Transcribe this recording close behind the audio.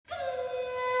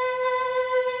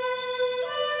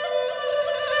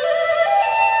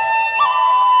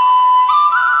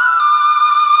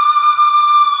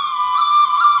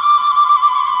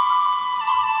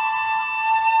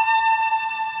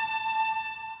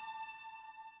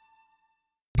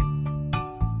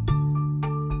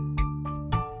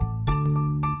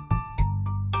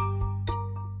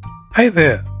Hi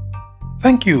there.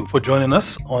 Thank you for joining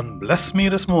us on Bless Me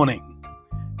this morning.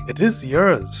 It is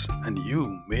yours and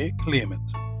you may claim it.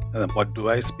 And what do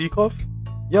I speak of?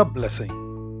 Your blessing.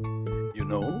 You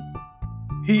know,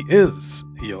 He is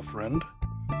your friend,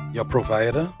 your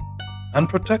provider, and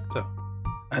protector.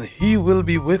 And He will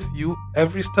be with you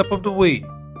every step of the way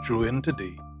through in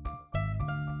today.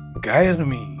 Guide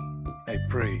me, I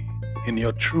pray, in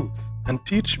your truth and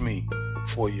teach me,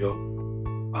 for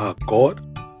you are God,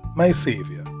 my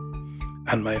Savior,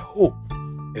 and my hope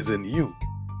is in you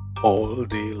all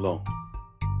day long.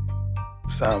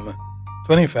 Psalm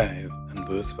 25 and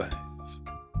verse 5.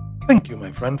 Thank you, my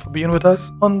friend, for being with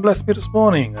us on Bless Me this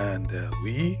morning, and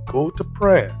we go to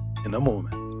prayer in a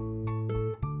moment.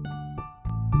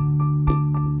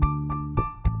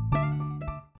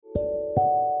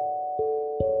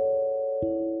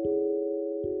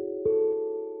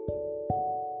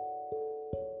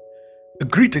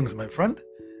 Greetings, my friend.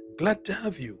 Glad to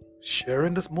have you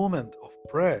sharing this moment of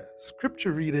prayer,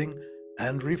 scripture reading,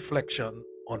 and reflection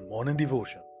on morning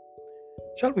devotion.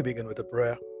 Shall we begin with a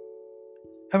prayer?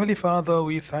 Heavenly Father,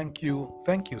 we thank you.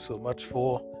 Thank you so much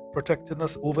for protecting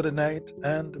us over the night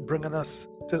and bringing us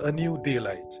to a new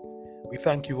daylight. We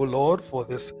thank you, O Lord, for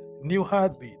this new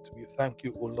heartbeat. We thank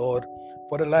you, O Lord,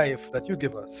 for the life that you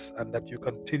give us and that you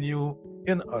continue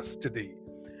in us today.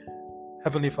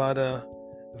 Heavenly Father,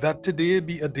 that today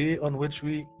be a day on which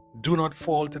we do not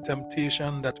fall to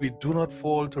temptation, that we do not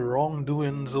fall to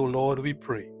wrongdoings, O Lord, we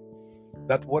pray.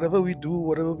 That whatever we do,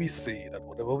 whatever we say, that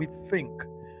whatever we think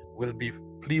will be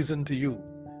pleasing to you.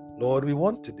 Lord, we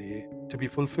want today to be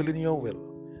fulfilling your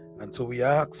will. And so we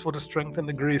ask for the strength and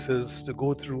the graces to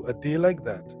go through a day like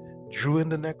that during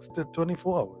the next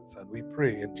 24 hours. And we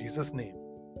pray in Jesus' name.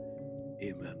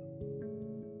 Amen.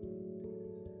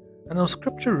 And our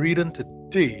scripture reading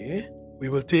today, we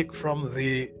will take from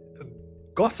the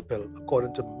Gospel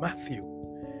according to Matthew.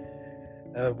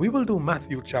 We will do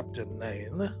Matthew chapter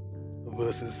 9,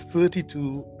 verses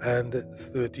 32 and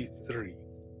 33.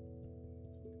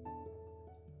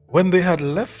 When they had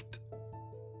left,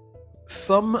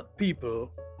 some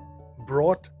people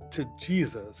brought to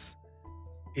Jesus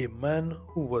a man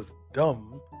who was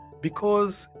dumb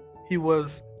because he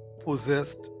was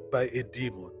possessed by a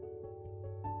demon.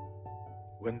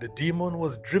 When the demon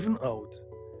was driven out,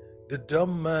 the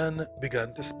dumb man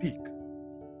began to speak.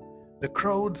 The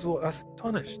crowds were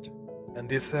astonished, and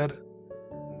they said,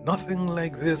 "Nothing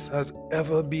like this has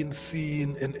ever been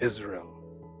seen in Israel."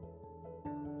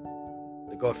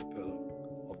 The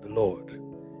Gospel of the Lord.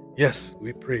 Yes,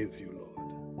 we praise you, Lord.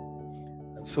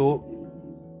 And so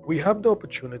we have the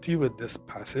opportunity with this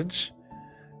passage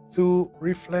to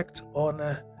reflect on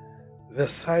the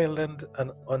silent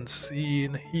and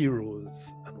unseen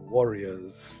heroes and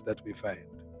warriors that we find.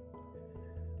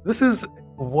 This is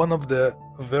one of the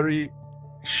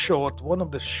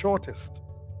shortest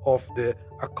of the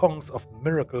accounts of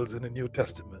miracles in the New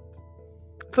Testament.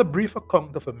 It's a brief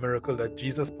account of a miracle that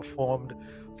Jesus performed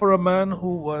for a man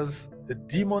who was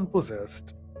demon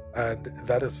possessed, and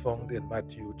that is found in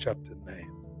Matthew chapter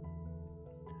 9.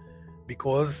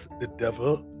 Because the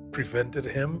devil prevented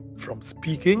him from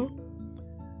speaking,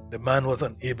 the man was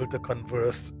unable to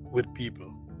converse with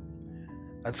people.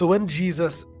 And so when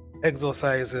Jesus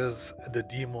exorcises the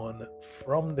demon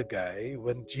from the guy,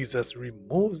 when Jesus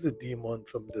removes the demon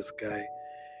from this guy,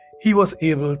 he was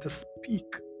able to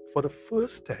speak for the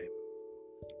first time.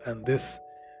 And this,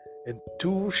 in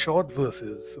two short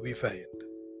verses, we find.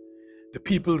 The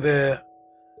people there,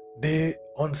 they,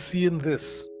 on seeing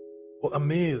this, were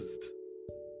amazed.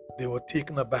 They were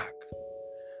taken aback,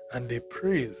 and they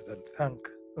praised and thanked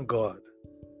God.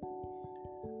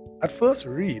 At first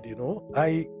read,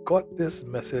 I got this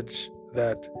message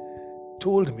that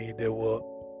told me there were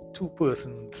two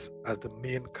persons as the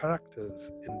main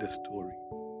characters in this story.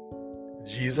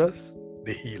 Jesus,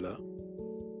 the healer,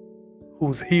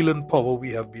 whose healing power we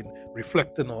have been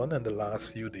reflecting on in the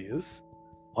last few days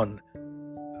on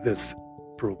this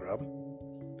program.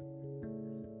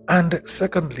 And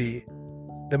secondly,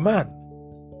 the man,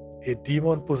 a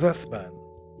demon-possessed man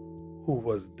who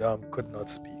was dumb, could not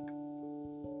speak.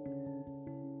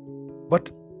 But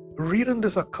reading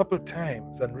this a couple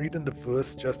times and reading the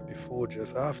verse just before,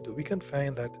 just after, we can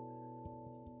find that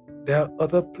there are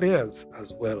other players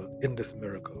as well in this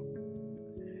miracle,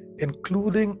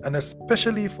 including and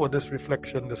especially for this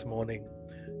reflection this morning,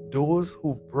 those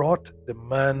who brought the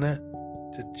man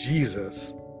to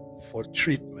Jesus for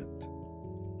treatment.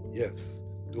 Yes,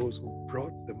 those who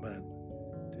brought the man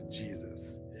to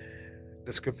Jesus.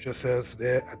 The scripture says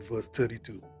there at verse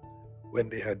 32, when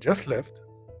they had just left,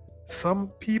 Some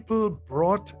people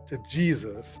brought to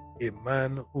Jesus a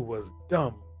man who was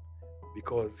dumb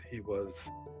because he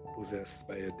was possessed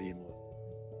by a demon.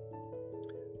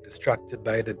 Distracted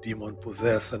by the demon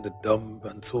possessed and the dumb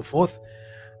and so forth,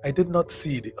 I did not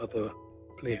see the other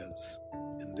players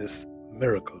in this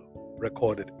miracle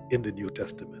recorded in the New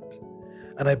Testament.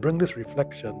 And I bring this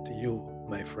reflection to you,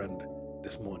 my friend,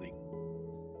 this morning.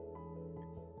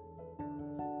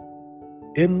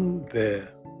 In there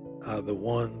are the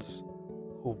ones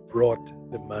who brought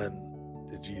the man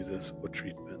to Jesus for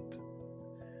treatment.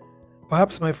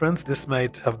 Perhaps, my friends, this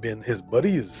might have been his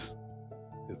buddies,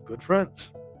 his good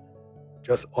friends,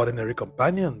 just ordinary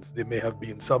companions. They may have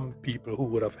been some people who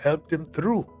would have helped him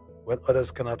through when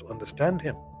others cannot understand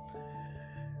him.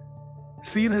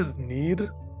 Seeing his need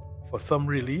for some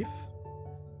relief,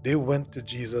 they went to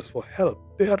Jesus for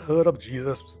help. They had heard of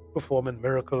Jesus performing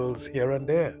miracles here and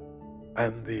there,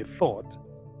 and they thought,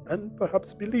 and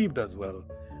perhaps believed as well,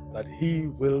 that he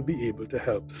will be able to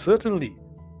help. Certainly,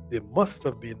 they must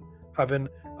have been having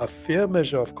a fair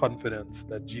measure of confidence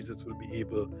that Jesus will be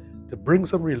able to bring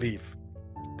some relief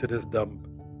to this dumb,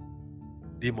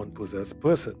 demon-possessed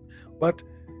person. But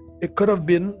it could have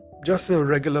been just a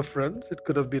regular friends. It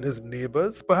could have been his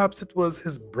neighbors. Perhaps it was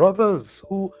his brothers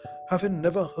who, having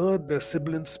never heard their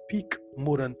siblings speak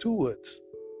more than 2 words,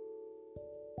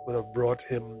 would have brought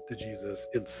him to Jesus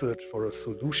in search for a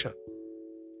solution.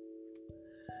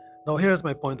 Now here's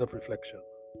my point of reflection.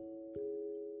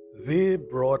 They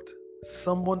brought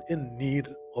someone in need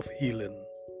of healing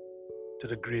to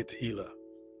the great healer,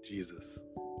 Jesus.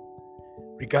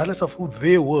 Regardless of who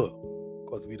they were,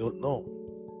 because we don't know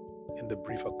in the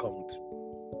brief account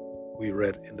we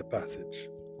read in the passage.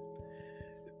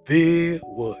 They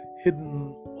were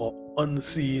hidden or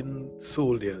unseen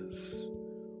soldiers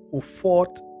who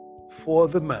fought for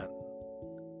the man.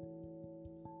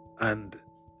 And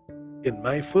in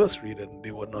my first reading,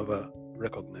 they were never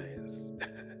recognized.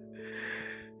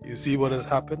 You see what has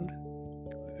happened?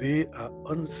 They are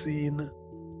unseen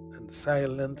and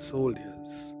silent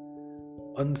soldiers,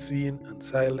 unseen and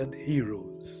silent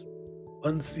heroes,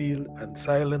 unseen and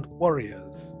silent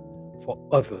warriors for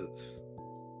others,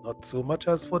 not so much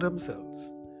as for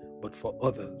themselves, but for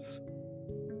others.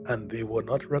 And they were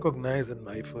not recognized in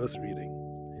my first reading.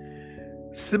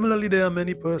 Similarly, there are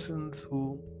many persons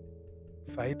who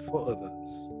fight for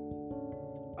others,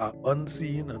 are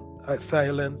unseen and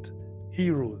silent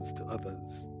heroes to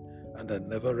others, and are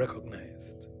never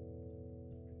recognized.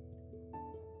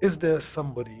 Is there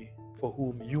somebody for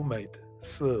whom you might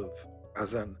serve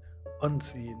as an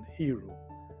unseen hero,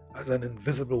 as an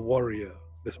invisible warrior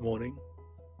this morning?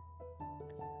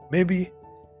 Maybe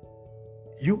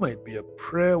you might be a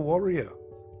prayer warrior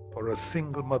for a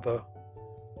single mother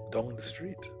down the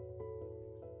street,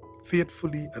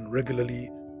 faithfully and regularly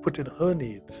putting her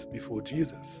needs before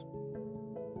Jesus.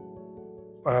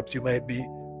 Perhaps you might be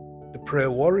the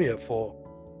prayer warrior for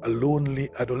a lonely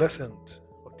adolescent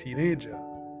or teenager,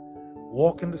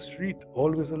 walking the street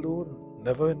always alone,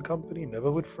 never in company,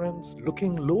 never with friends,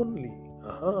 looking lonely.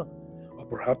 Or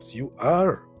perhaps you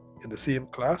are in the same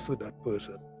class with that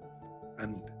person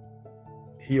and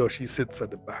he or she sits at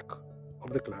the back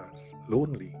of the class,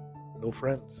 lonely, no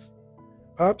friends.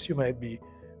 Perhaps you might be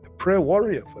a prayer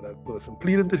warrior for that person,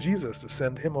 pleading to Jesus to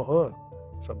send him or her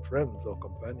some friends or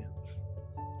companions.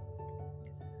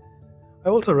 I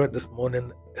also read this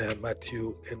morning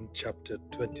Matthew in chapter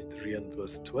 23 and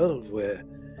verse 12, where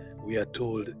we are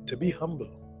told to be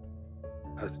humble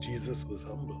as Jesus was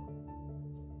humble.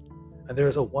 And there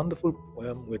is a wonderful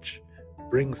poem which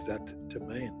brings that to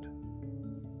mind,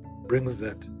 brings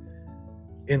that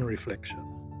in reflection,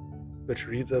 which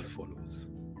reads as follows.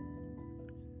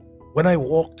 When I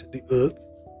walked the earth,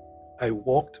 I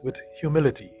walked with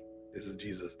humility. This is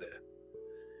Jesus there.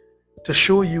 To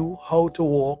show you how to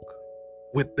walk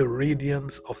with the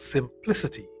radiance of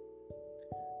simplicity.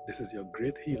 This is your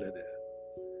great healer there.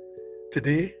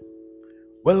 Today,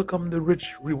 welcome the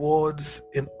rich rewards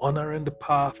in honoring the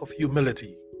path of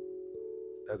humility.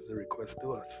 That's the request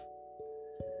to us.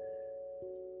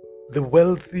 The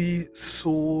wealthy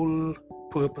soul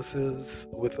purposes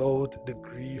without the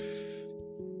grief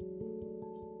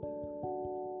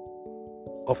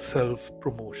of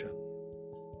self-promotion.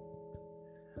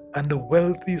 And the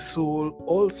wealthy soul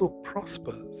also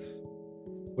prospers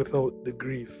without the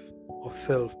grief of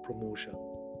self-promotion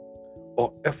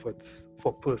or efforts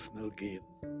for personal gain.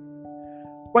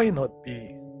 Why not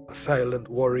be a silent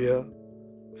warrior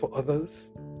for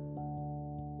others,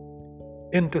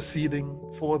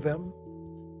 interceding for them,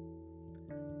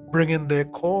 bringing their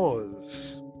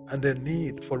cause and their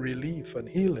need for relief and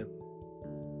healing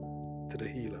to the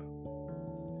healer?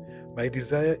 My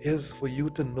desire is for you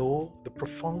to know the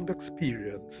profound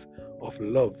experience of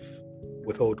love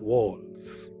without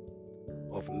walls,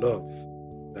 of love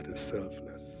that is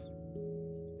selfless.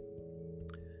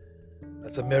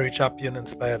 That's a Mary Chapian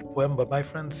inspired poem, but my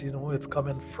friends, it's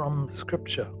coming from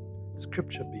scripture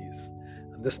based.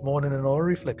 And this morning in our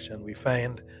reflection, we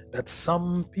find that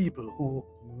some people who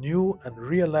knew and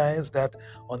realized that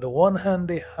on the one hand,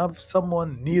 they have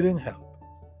someone needing help,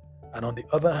 and on the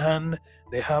other hand,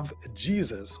 they have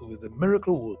Jesus, who is the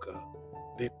miracle worker.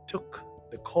 They took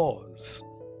the cause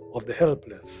of the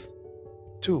helpless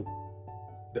to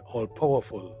the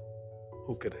all-powerful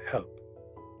who could help.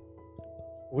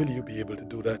 Will you be able to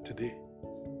do that today?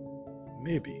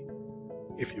 Maybe,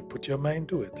 if you put your mind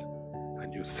to it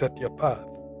and you set your path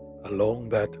along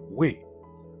that way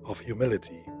of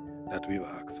humility that we've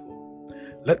asked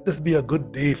for. Let this be a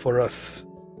good day for us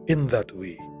in that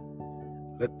way.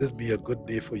 Let this be a good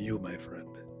day for you, my friend,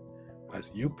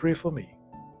 as you pray for me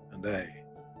and I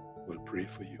will pray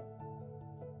for you.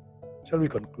 Shall we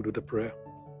conclude with a prayer?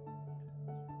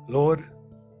 Lord,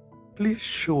 please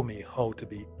show me how to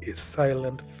be a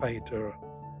silent fighter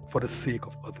for the sake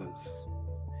of others.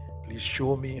 Please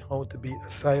show me how to be a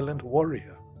silent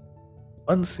warrior,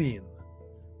 unseen,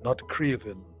 not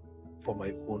craving for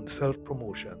my own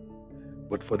self-promotion,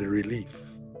 but for the relief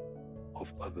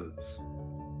of others.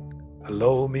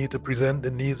 Allow me to present the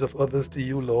needs of others to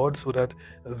you, Lord, so that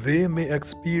they may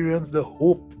experience the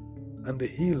hope and the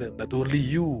healing that only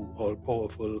you,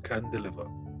 all-powerful, can deliver.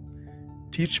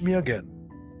 Teach me again.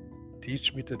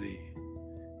 Teach me today.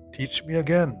 Teach me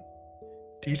again.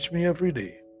 Teach me every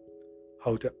day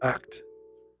how to act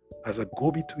as a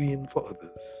go-between for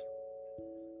others,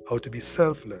 how to be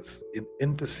selfless in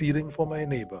interceding for my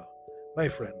neighbor, my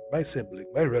friend, my sibling,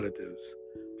 my relatives,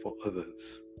 for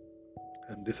others.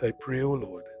 And this I pray, O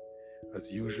Lord,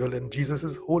 as usual in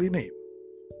Jesus' holy name.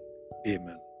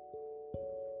 Amen.